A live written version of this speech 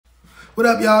What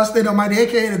up, y'all? Stay on my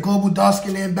aka the Global Dark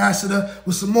Skin Ambassador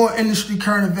with some more industry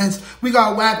current events. We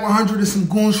got Wack 100 and some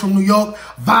goons from New York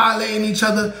violating each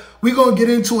other. We gonna get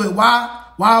into it. Why?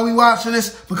 Why are we watching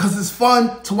this? Because it's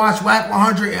fun to watch Wack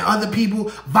 100 and other people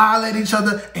violate each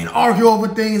other and argue over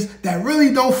things that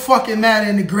really don't fucking matter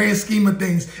in the grand scheme of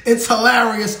things. It's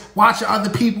hilarious watching other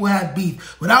people have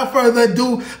beef. Without further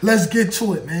ado, let's get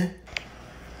to it, man.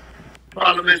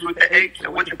 Problem is with the Apes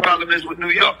and what your problem is with New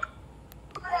York?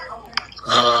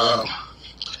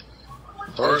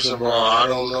 First of all, I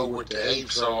don't know what the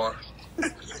Apes are.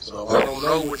 So I don't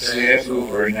know what the Apes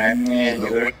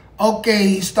are. Okay,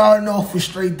 he's starting off with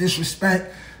straight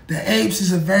disrespect. The Apes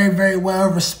is a very, very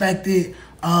well-respected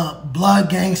blood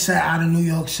gang set out of New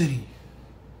York City.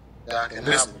 I can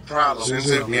have a problem. Y'all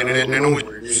never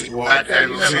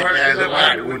heard of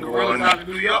out of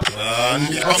New York? Y'all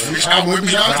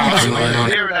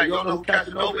know who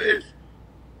Casanova is?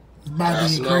 It's about to get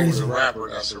Casanova crazy. is a rapper,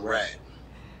 that's a rat.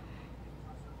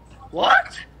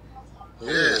 What?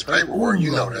 Yeah, it's paperwork,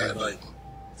 you know that. Like,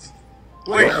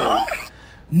 Wait,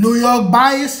 New York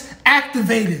bias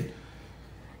activated.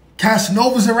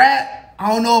 Casanova's a rat? I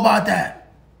don't know about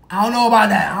that. I don't know about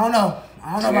that. I don't know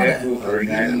about that. you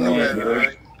didn't know that,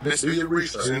 right? Let's do your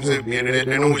research. I thought you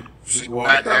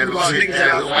about niggas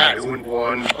that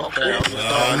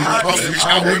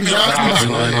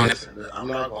Listen, I'm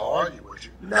not gonna argue with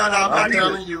you. No, I'm not I'm either.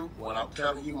 telling you, what I'm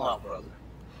telling you, my brother,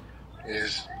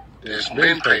 is there's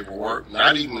been paperwork,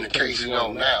 not even the case you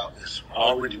know now. It's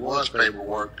already was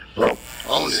paperwork on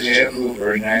this shit.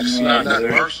 It's not nothing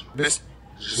personal.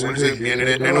 So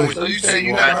you say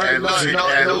you never heard of no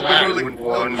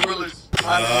gorillas?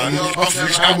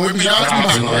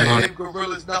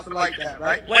 Gorillas, nothing like that,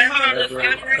 right? Wait, hold on.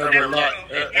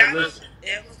 Listen.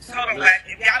 Hold on, Wack.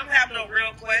 If y'all don't have no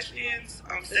real questions,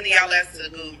 I'm sending y'all that to the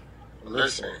goo.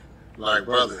 Listen, like,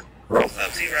 brother. What's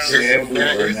up, Zero?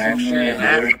 It's some shit in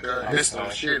Africa, it's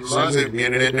some shit in London. I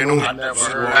never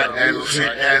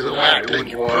heard as a white take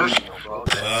it personal, bro.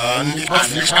 I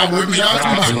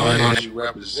you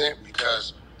represent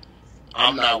because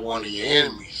I'm not one of your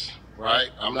enemies, right?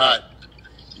 I'm not,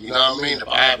 you know what I mean? If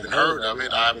I haven't heard of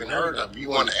it, I haven't heard of it. You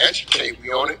want to educate me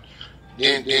on it,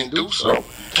 then do so. You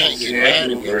can't get mad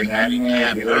at me if you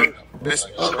haven't heard of it. I heard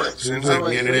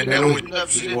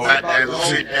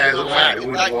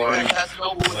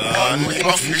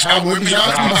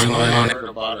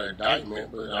about an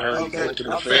indictment, but I heard he went to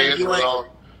the feds.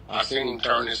 I seen him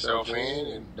turn himself in,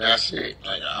 and that's it.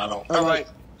 Like, I don't. All right.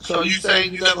 So you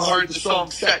saying you never heard the song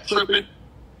 "Sat Trippin'"?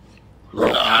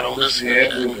 No, I don't listen to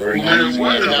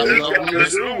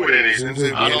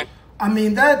that. I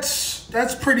mean,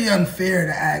 that's pretty unfair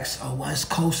to ask a West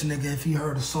Coast nigga if he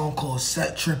heard a song called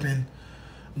Set Trippin',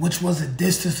 which was a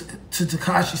diss to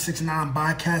Tekashi 6ix9ine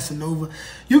by Casanova.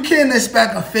 You can't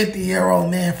expect a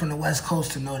 50-year-old man from the West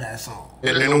Coast to know that song.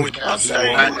 I don't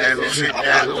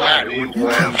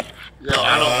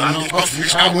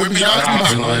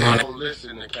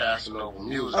listen to Casanova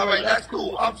music. All right, that's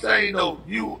cool. I'm saying though,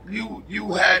 you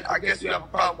had, I guess you have a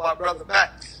problem with my brother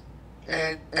Max,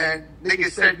 and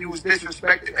niggas said you was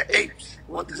disrespecting the Apes.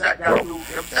 What does that got to do with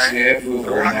him?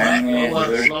 Slow down.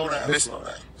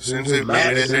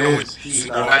 He's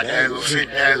not as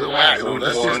a white. So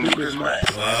let's just do this, man.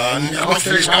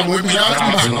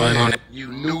 You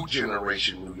new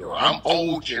generation New York. I'm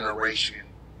old generation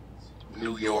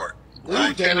New York.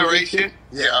 New generation?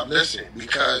 Yeah, listen,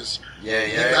 because you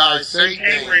guys say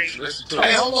things. Listen to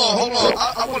Hey, hold on.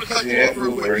 I want to cut you off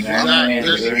real quick.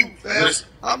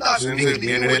 I'm not speaking to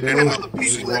you with 10 other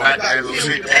people. I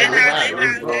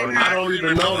don't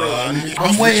even know those.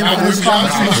 I'm waiting for this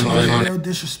conversation to get real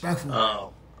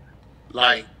disrespectful.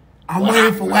 Like, I'm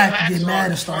waiting for Wack to get mad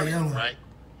and start yelling. Right?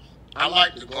 I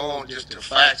like to go on just the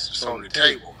facts that's on the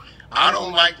table. I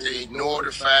don't like to ignore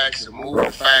the facts and move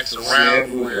the facts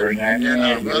around where they're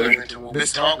not relevant to what we're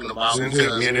talking about because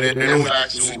the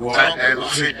facts is what we're talking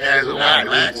about.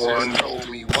 Max has told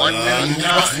me 1 million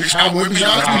times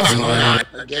not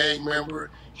a gang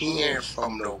member. He ain't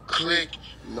from no clique,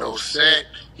 no set.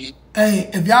 Hey,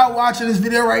 if y'all watching this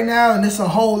video right now and it's a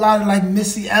whole lot of like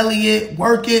Missy Elliott,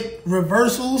 Work It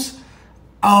reversals,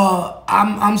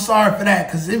 I'm sorry for that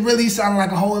because it really sounded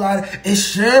like a whole lot of, it's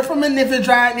sure from a nigga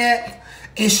dragnet.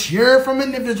 It's sure from a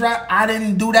nigga drag. I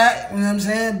didn't do that, you know what I'm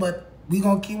saying? But we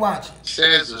gonna keep watching.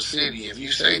 Says the city. If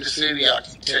you say the city, I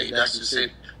can tell you that's the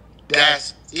city.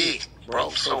 That's it,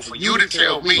 bro. So for you to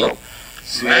tell me, Max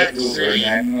said, I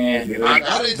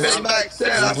didn't say Max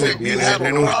said, I said you have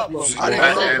a problem. I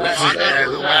didn't say Max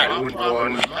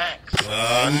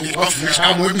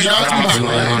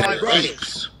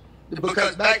said.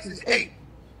 Because Max is 8.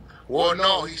 Well,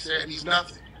 no, he said he's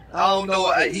nothing. I don't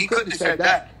know. He couldn't have said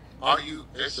that.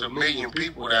 It's a million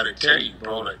people that'll tell you,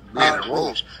 bro, that be in the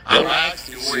rooms. I've asked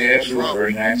him where he's from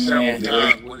several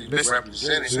times, what he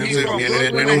represented. He's from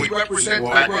Brooklyn and he represents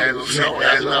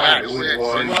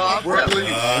Brooklyn.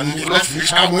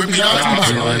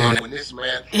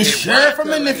 Is Sheriff from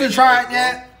it if you tried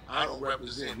that? I don't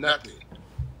represent nothing.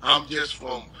 I'm just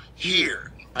from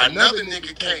here. Another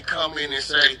nigga can't come in and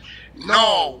say,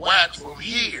 no, Wack from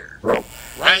here.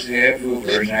 Right? If you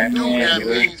do, that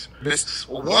means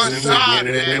one side,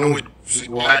 man, with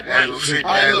I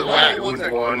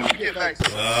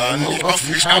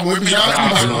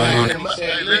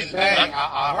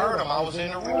heard him. I was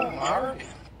in the room. I heard him.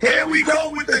 Here we go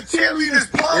with the cheerleaders.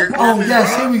 Oh,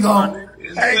 yes, here we go.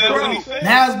 Hey, bro.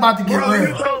 Now it's about to get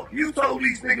real. You told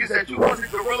these niggas that you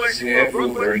wasn't gorilla and you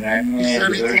from Brooklyn.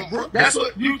 That's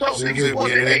what you told niggas you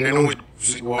wasn't.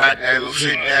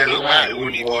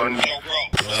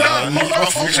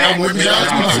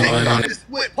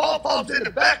 With pom-poms in the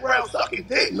background sucking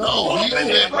dick. No, he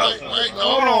said,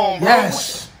 hold on, bro.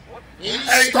 Yes.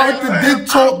 Start the dick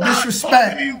talk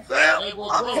disrespect. I'm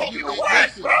talking to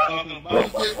Wack, bro.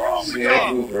 What's wrong with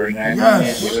y'all?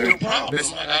 Yes. What's the problem?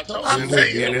 I'm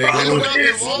saying the problem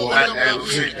is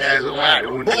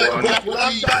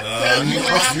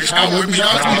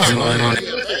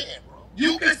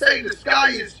you can say the sky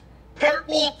is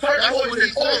purple,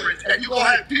 turquoise, and orange, and you gonna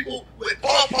have people with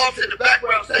pom-poms in the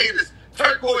background saying it's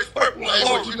turquoise, purple, and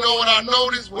orange. You know what I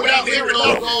noticed? Without hearing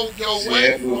go your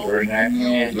way,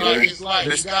 it's like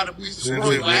there's gotta be some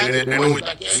real action.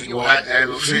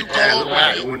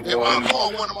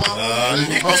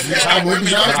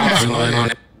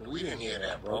 We didn't hear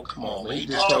that, bro. Come on, man. He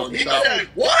just told me stop.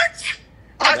 What?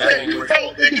 I said you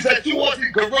told niggas that you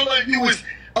wasn't gorilla and you was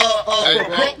from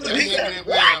Brooklyn. He said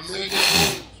what?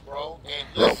 Bro, and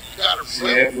you gotta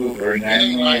remember, it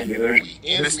ain't like we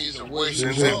enemies of where he's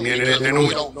from because we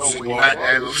don't know where he's from. We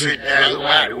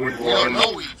don't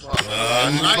know where he's from.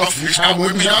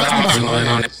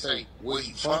 I say where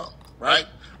he's from, right?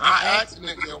 I asked the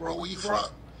nigga, bro, where you from?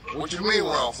 What you mean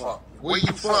where I'm from? Where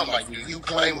you from? Like you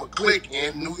claim a clique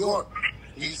in New York.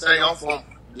 He say I'm from.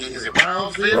 Is it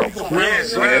Brownsville? From Brownsville? He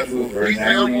say I'm from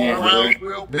Brownsville,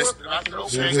 Brooklyn. I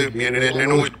said, okay.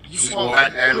 You from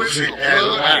like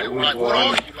what are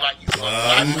you? Like you from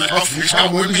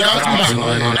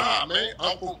Nah, man,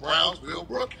 I'm from Brownsville,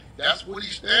 Brooklyn. That's what he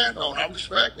stands on. I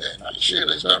respect that. Like, shit,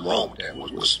 there's nothing wrong with that.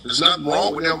 There's nothing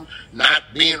wrong with him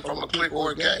not being from a clique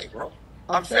or a gang, bro.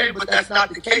 I'm saying, but that's not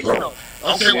the case, though.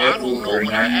 I'm saying, well, I don't know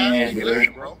what I asked you,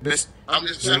 listen, bro. I'm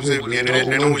just telling you what he told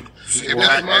me. If there's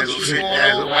some other shit going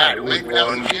on, maybe that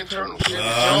was the internal shit.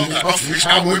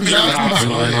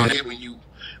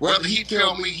 Whether he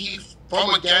tell me he's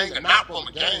from a gang or not from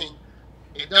a gang,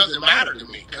 it doesn't matter to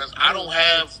me, because I don't,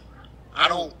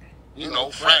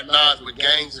 fraternize with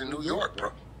gangs in New York,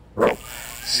 bro.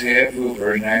 So it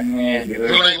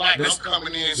ain't like I'm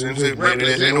coming in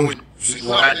representing with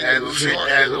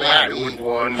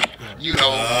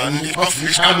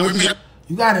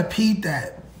you gotta peep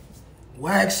that.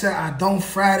 Wack said, I don't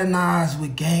fraternize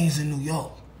with gangs in New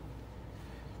York.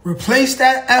 Replace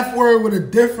that F word with a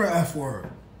different F word.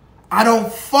 I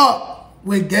don't fuck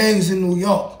with gangs in New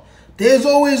York. There's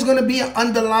always gonna be an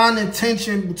underlying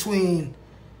tension between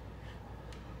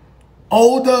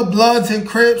older Bloods and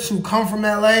Crips who come from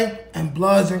LA and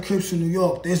Bloods and Crips in New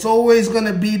York. There's always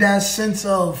gonna be that sense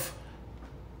of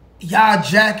y'all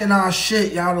jacking our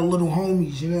shit, y'all the little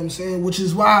homies, you know what I'm saying? Which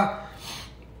is why,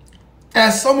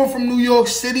 as someone from New York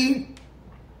City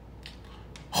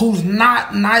who's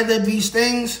not neither of these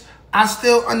things, I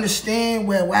still understand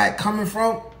where Wack coming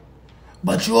from.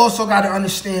 But you also got to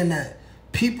understand that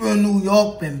people in New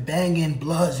York been banging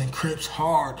Bloods and Crips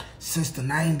hard since the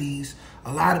 90s.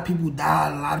 A lot of people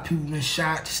died. A lot of people been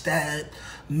shot, stabbed,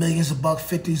 millions of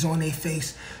 $150s on their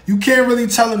face. You can't really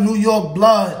tell a New York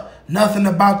Blood nothing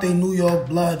about their New York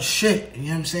Blood shit. You know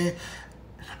what I'm saying?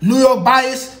 New York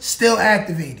bias still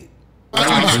activated.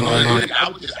 I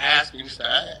was just asking just to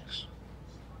ask.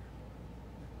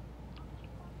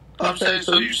 I'm saying,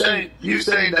 so you saying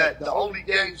that the only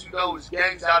gangs you know is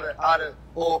gangs out of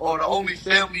or the only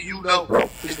family you know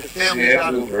is the family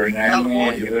out of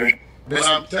California. What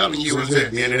I'm telling you is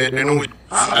this.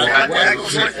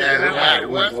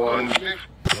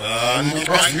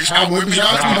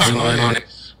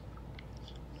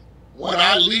 When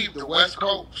I leave the West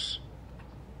Coast,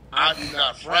 I do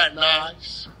not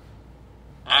fraternize.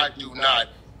 I do not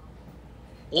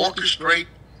orchestrate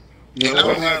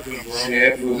Never happened, bro.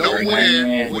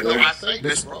 Nowhere would I say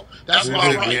this, bro. That's why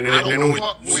I don't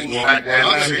fuck with you. All right,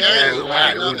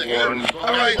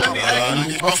 let me ask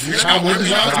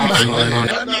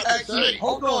you.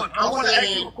 Hold on. I want to ask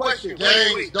you a question.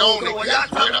 Gangs don't. So when y'all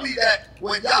tell me that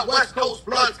when y'all West Coast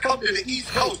bloods come to the East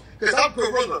Coast, because I'm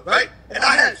gorilla, right? And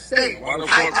I have stayed.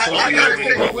 I gotta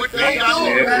say, what they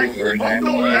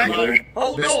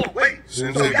hold on, wait. So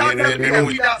y'all tell me that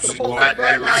we not supposed to black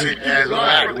out in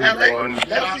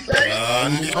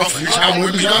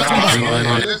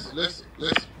Listen.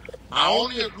 I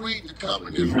only agreed to come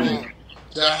in this room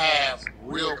to have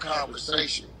real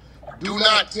conversation. Do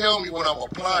not tell me what I'm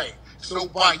applying. So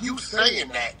by you saying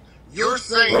that, you're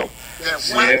saying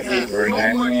that Wack has so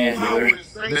much power to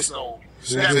say so.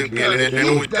 That's because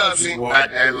he doesn't. Where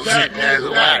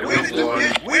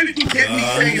did you get me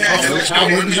saying that?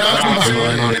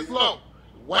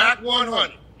 Wack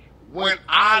 100. When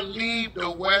I leave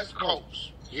the West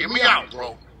Coast, hear me out,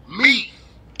 bro. Me,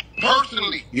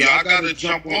 personally. Yeah, I gotta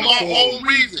jump on for my own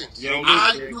reasons. Yo,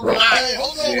 I do not. Hey,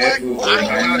 hold on, Wack.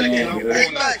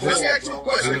 Let me ask you a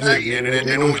question. Have you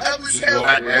ever tell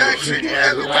anybody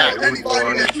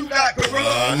that you not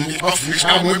gorilla?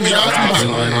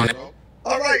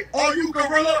 All right, are you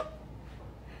gorilla?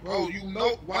 Bro, you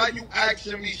know why you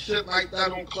asking me shit like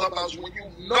that on Clubhouse when you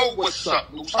know what's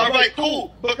up, Lucy? All right,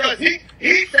 cool. Because he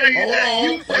saying that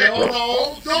you said,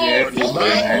 hold on. He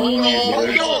saying that you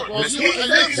don't say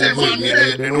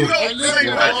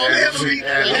my family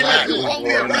and that you owe me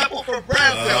a rapper from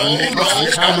Brownsville.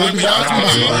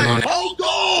 Hold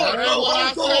on.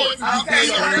 Okay,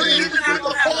 this is the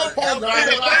phone post in the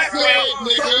background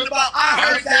talking about I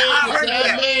heard that.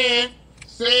 That man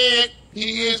said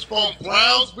he is from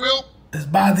Brownsville. It's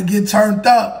about to get turned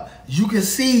up. You can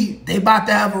see they about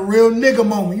to have a real nigga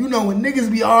moment. You know when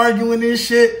niggas be arguing this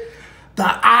shit, the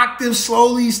octaves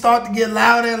slowly start to get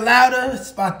louder and louder. It's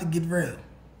about to get real.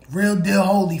 Real deal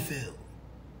Holyfield.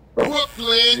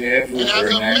 Brooklyn, and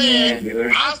as a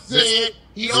man, I said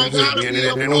he don't gotta be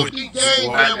a multi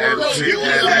gang member. He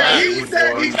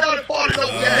said he's not a part of no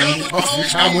gang.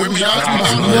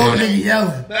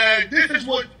 Yelling. Man, this is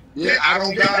what. Yeah, I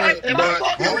don't got it, but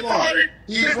hold on.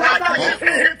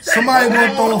 Somebody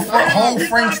gonna throw a whole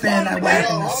Frank stand that Wack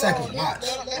in a second. Watch.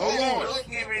 Hold on.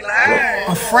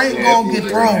 A Frank gonna get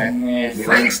thrown.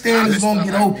 Frank stand is gonna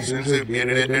get open.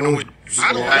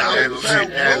 I don't have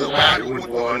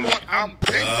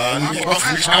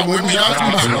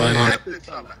to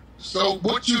tell you. So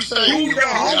what you saying? Do your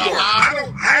homework. I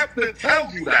don't have to tell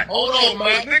you that. Hold on,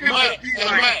 man.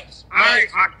 Max. I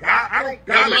don't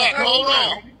got it. Hold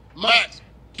on. Max,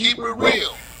 keep it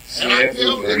real. And I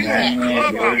tell you,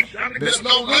 there's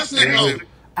no listening.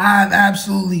 I have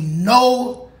absolutely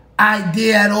no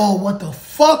idea at all what the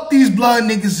fuck these blood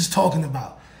niggas is talking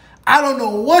about. I don't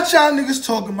know what y'all niggas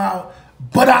talking about,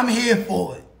 but I'm here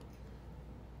for it.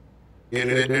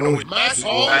 Max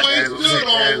always stood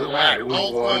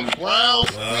on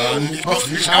Brownsville.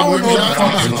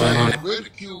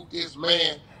 Ridicule this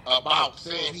man about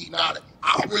saying he's not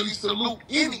I really salute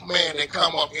any man that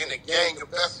come up in a gang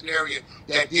infested area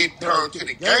that didn't turn to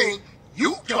the gang.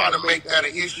 You try to make that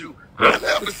an issue. I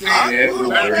never said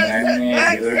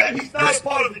he's not a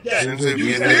part of the gang.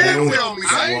 You did tell me.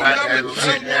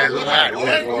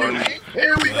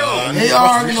 Here we go. They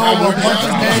arguing over a bunch of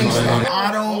gangs.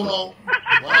 I don't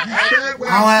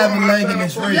have a leg in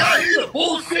this race.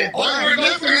 Bullshit. You're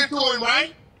listening to him,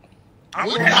 right? I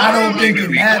don't think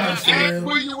it matters to them,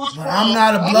 but I'm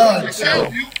not a blood, so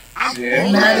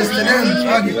it matters to them.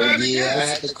 Fuck it. Yeah, I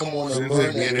had to come on and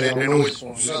burn that voice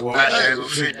on something.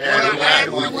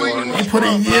 They put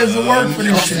in years of work for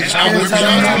this shit. Can't tell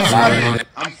them nothing about it.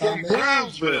 I'm from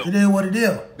Brownsville. It is what it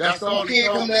is. That's all. Who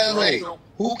can't come to LA?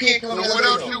 Who can't come to LA? What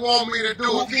else you want me to do?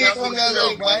 Who can't come to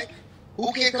LA, Wack? Who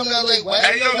can't come to LA, Wack?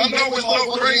 Hey, yo, you know what's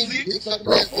so crazy? Who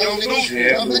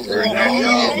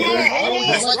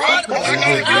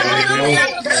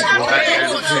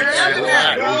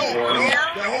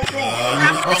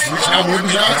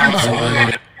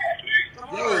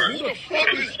the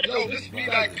fuck is, this be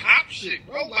like cop shit,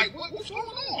 bro? Like, what's going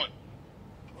on?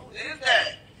 Who is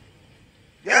that?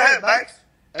 Yeah, Max.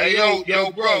 Hey, yo,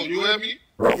 bro, you hear me?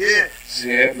 Yeah.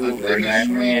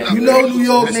 You know New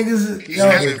York niggas,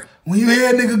 yo, when you hear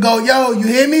a nigga go, yo, you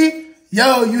hear me?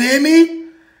 Yo, you hear me?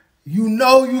 You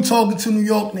know you talking to New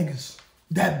York niggas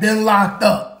that been locked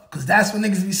up. Cause that's what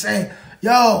niggas be saying.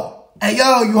 Yo, hey,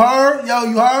 yo, you heard? Yo,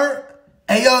 you heard?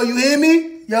 Hey, yo, you hear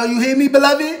me? Yo, you hear me,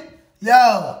 beloved?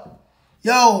 Yo,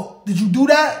 did you do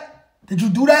that? Did you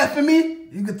do that for me?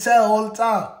 You could tell all the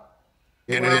time.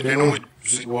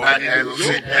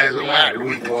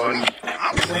 I'm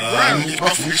I'm from Brown.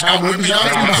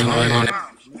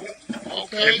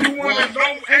 Okay. If you want to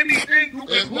know anything, you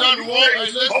can nothing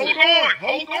wrong.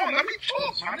 Hold on. Let me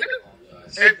talk, my nigga.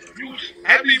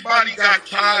 Everybody got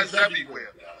ties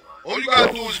everywhere. All you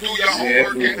gotta do is do your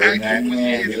homework and act who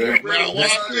is here. Now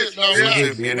watch this. Now Hold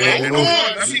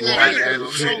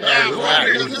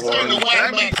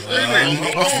on.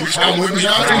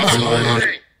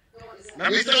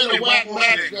 Let me say the Wack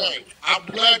Max game. I'm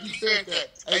glad you said that.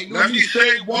 Hey, let me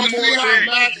say one more thing. How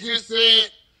Max just said,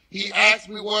 he asked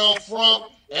me where I'm from,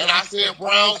 and I said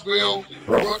Brownsville,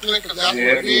 Brooklyn, because that's what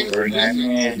it is.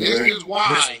 This is why.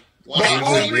 This is why.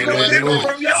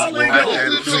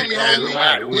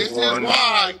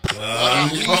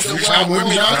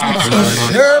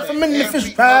 Sure, from in the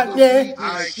fish pot, yeah.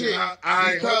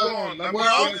 Hold on. Where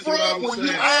I'm from, when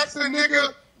you ask a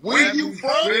nigga where you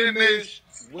from, finish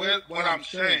with what I'm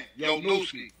saying. Yo,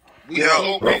 Newski, we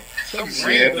talking some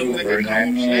random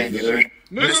nigga.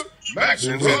 Nigga, Max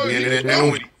and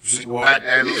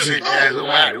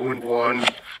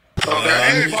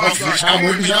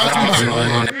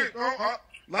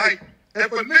like,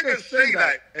 if a nigga say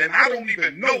that, and I don't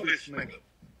even know this nigga,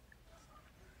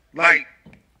 like,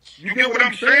 you get what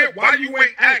I'm saying? Why you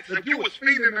ain't ask? If you was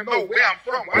feeling to know where I'm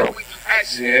from, why you ain't just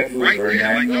ask right there?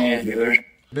 Like, yo,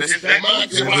 this is that man.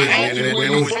 If I ask you where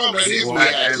you from, that is where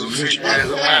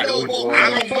I don't know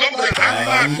that.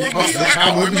 I'm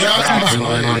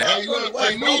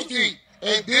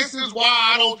and this is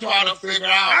why I don't try to figure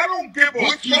out. I don't give a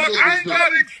fuck. I ain't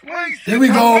gotta explain shit. Here we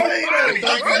go.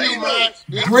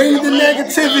 Bring the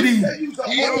negativity.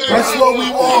 That's what we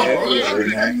want.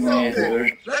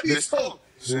 Let me talk.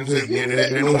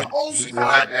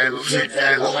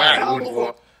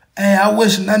 Hey, I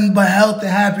wish nothing but health and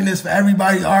happiness for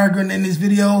everybody arguing in these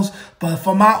videos. But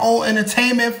for my own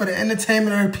entertainment, for the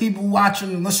entertainment of the people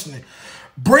watching and listening,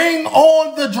 bring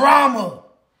on the drama.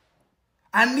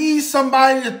 I need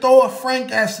somebody to throw a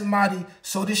frank at somebody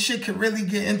so this shit can really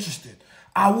get interested.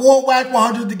 I want Wack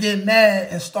 100 to get mad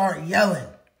and start yelling.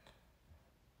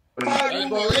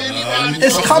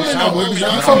 It's coming though.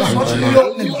 I'm from a bunch of New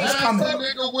York niggas. It's coming.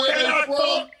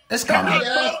 It's coming. I'm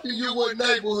asking you what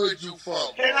neighborhood you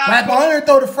from. Wack 100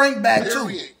 throw the frank back too.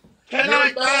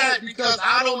 You're bad because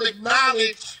I don't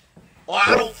acknowledge or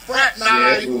I don't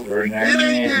fraternize. It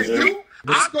ain't just you.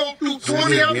 I go through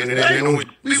 20 other states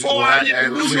before I get to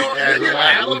New York,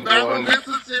 Alabama,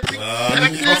 Mississippi,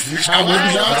 Texas.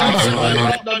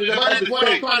 But what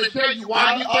I'm trying to tell you,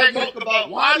 why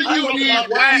do you need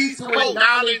Wack to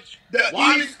acknowledge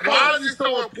why is it so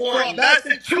important?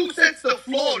 Massachusetts to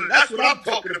Florida, that's what I'm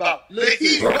talking about. The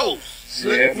East Coast.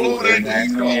 Florida and the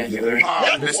East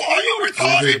Coast. Are you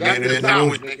retarded? That's the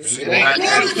South,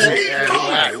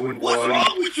 nigga. What's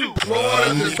wrong with you?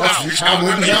 Florida's the South.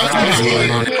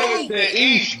 The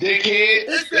East, dickhead.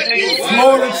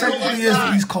 Florida technically is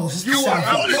the East Coast. It's the South.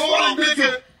 Florida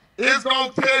nigga is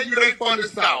gonna tell you they from the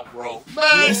South, bro.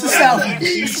 It's the South.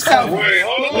 It's the South. Wait,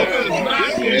 hold on.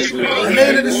 And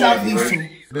they in the Southeast too.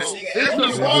 It's the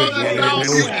Florida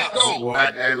Southeast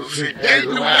Coast. They do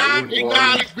not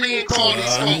acknowledge being called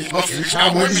East Coast.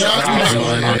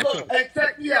 Hey,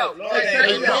 check me out.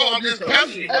 Hey, bro, I'm just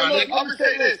telling you, my nigga. I'm gonna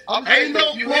say this. Ain't no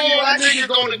Florida nigga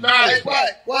gonna acknowledge.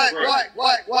 What?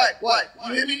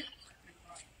 You hear me?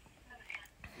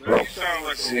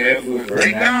 Yeah,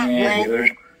 They not, bro.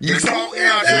 You talking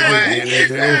out your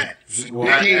ass. the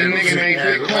kid nigga named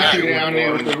Big Country down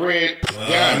there with the red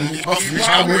gun.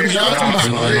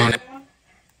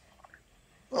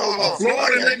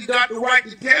 Florida niggas got the right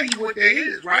to tell you what they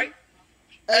is, right?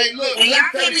 Hey, look, Y'all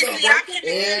can't be the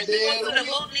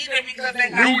vote leader because they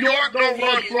got New York don't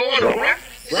run Florida, right?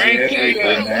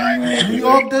 New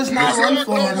York does not run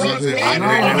Florida.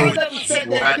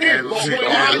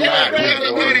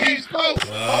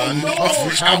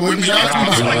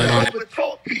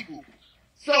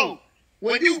 So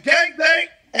when you gangbang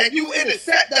and you in a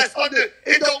set that's under,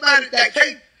 it don't matter that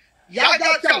case. Y'all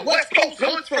got y'all West Coast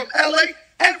hoods from LA.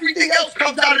 Everything else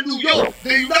comes out of New York.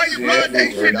 The United Blood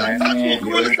Nation, the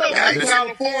untouchable stuff. That's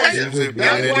California.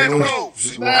 That's West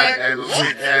Coast. Man,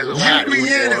 we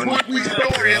in and what we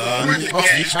started.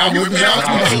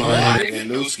 And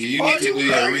Newski, you need to do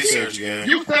your research again.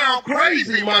 You sound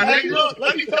crazy, my nigga. Look,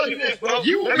 let me tell you this, bro.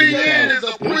 UBN is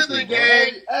a prison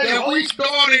gang that we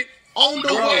started on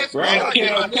the West Coast.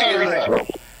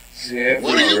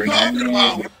 What are you talking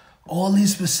about? All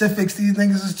these specifics these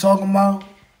niggas is talking about,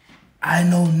 I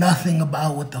know nothing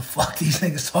about what the fuck these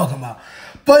niggas talking about.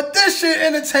 But this shit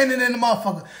entertaining in the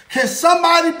motherfucker. Can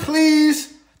somebody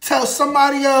please tell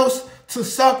somebody else to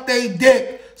suck their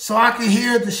dick so I can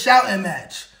hear the shouting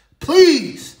match?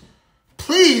 Please.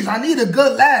 Please, I need a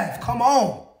good laugh. Come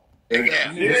on.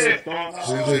 Yeah.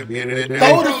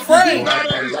 Throw the frame.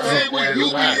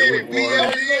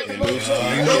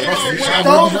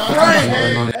 Throw the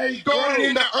frame. Hey, started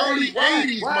in the early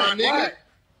 80s, my nigga.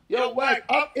 Yo, Wack,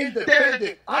 I'm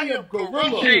independent. I am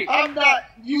gorilla. I'm not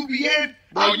UBN.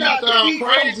 Bro, you sound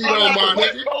crazy though, my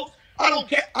nigga. I don't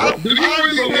care. Do you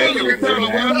really think you can tell a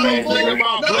West Coast nigga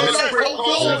about blood and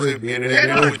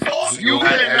Crip culture? You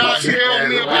cannot tell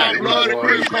me about blood and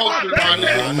Crip culture, my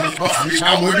nigga.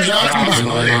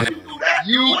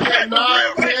 You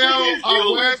cannot tell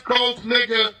a West Coast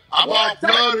nigga about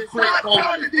blood and Crip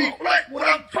culture. What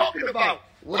I'm talking about.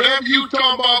 Whatever you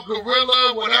talking about,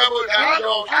 gorilla, whatever, that's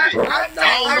your shit. I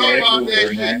don't know about that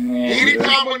shit.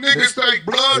 Anytime a nigga say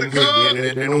blood and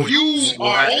guns, you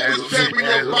are overstepping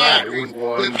your boundaries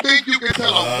to think you can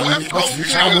tell a West Coast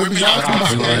nigga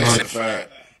about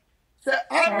that.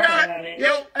 I'm not,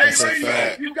 yo, hey,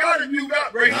 radio, you got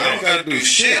radio. I don't gotta do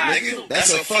shit, nigga.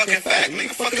 That's a fucking fact.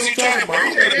 Nigga, fuck is you talking about? I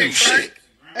don't gotta do shit.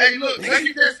 Hey, look,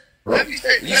 let me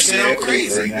say, you sound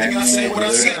crazy. Nigga, I said what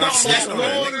I said. I'm saying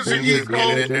Florida's and East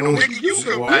Coast, nigga, you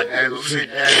can I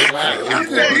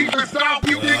said East and South,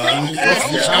 you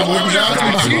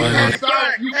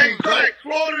can go.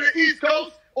 Florida and East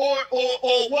Coast, or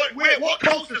what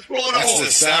coast is Florida on? That's the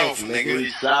South,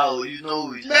 nigga. South, you know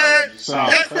we Man, that's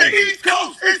the East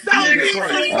Coast. It's Southeast.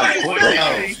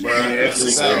 That's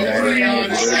the South.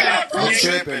 I'm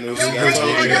tripping.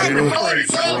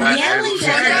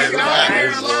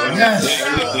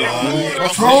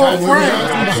 Hold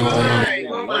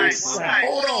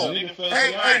on.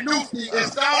 Hey, Newski, is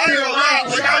South Carolina,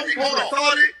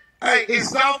 Hey, is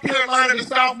South Carolina the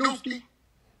South Newski?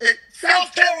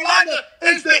 South Carolina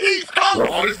is the East Coast.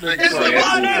 Oh, this nigga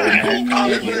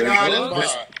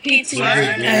crazy.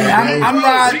 Hey, I'm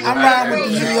riding with the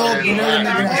New York gorilla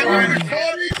nigga that's arguing.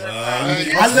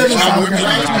 I live in South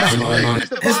Carolina.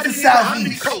 It's the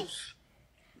Southeast.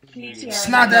 It's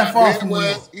not that far from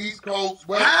West, East Coast,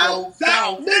 West Coast,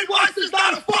 South. Midwest is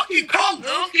not a fucking coast.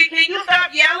 Newski, can you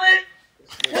stop yelling?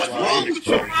 What's wrong with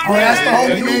you? Oh, that's the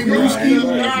homie named Newski.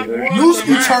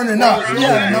 Newski turning up.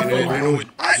 Yeah, enough of it.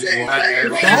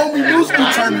 The homie Newski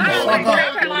turning the fuck up.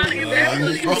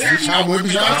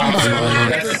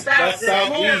 That's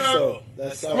Southeast, though.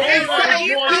 That's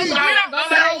Southeast.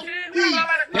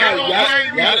 Y'all don't got it.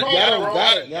 Y'all don't go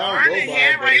by it.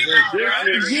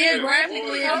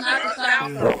 Geographically, it's not the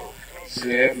South.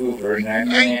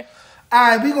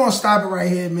 Alright, we gonna stop it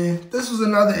right here, man. This was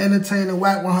another entertaining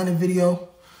Wack 100 video.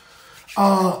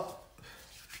 I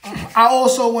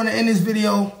also want to end this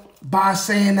video by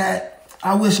saying that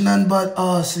I wish nothing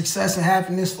but success and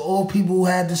happiness for all people who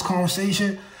had this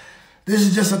conversation. This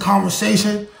is just a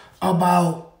conversation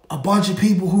about a bunch of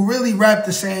people who really rap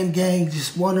the same gang,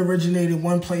 just one originated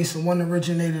one place and one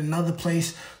originated another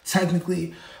place,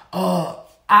 technically. I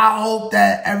hope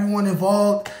that everyone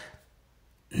involved,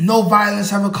 no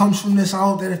violence ever comes from this. I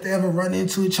hope that if they ever run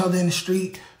into each other in the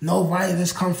street, no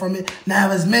violence come from it. Now,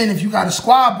 as men, if you got a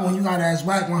squad boy, you got to, as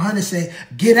Wack 100 say,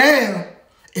 get down.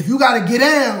 If you got to get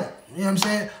down, you know what I'm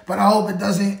saying? But I hope it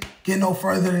doesn't get no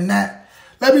further than that.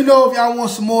 Let me know if y'all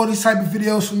want some more of these type of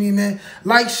videos from me, man.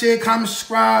 Like, share, comment,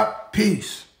 subscribe.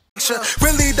 Peace.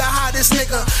 Really the hottest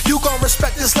nigga, you gon'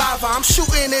 respect this lava. I'm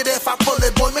shooting it if I pull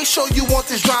it, boy, make sure you want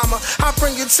this drama. I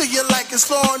bring it to you like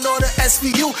it's Law and Order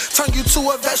SVU. Turn you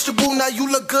to a vegetable, now you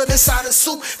look good inside a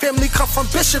soup. Family come from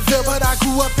Bishopville, but I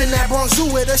grew up in that Bronx Zoo,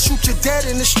 where they shoot you dead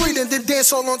in the street and then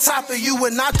dance all on top of you.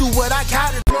 And I do what I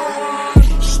gotta do.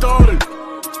 Started.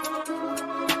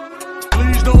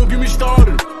 Please don't get me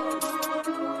started.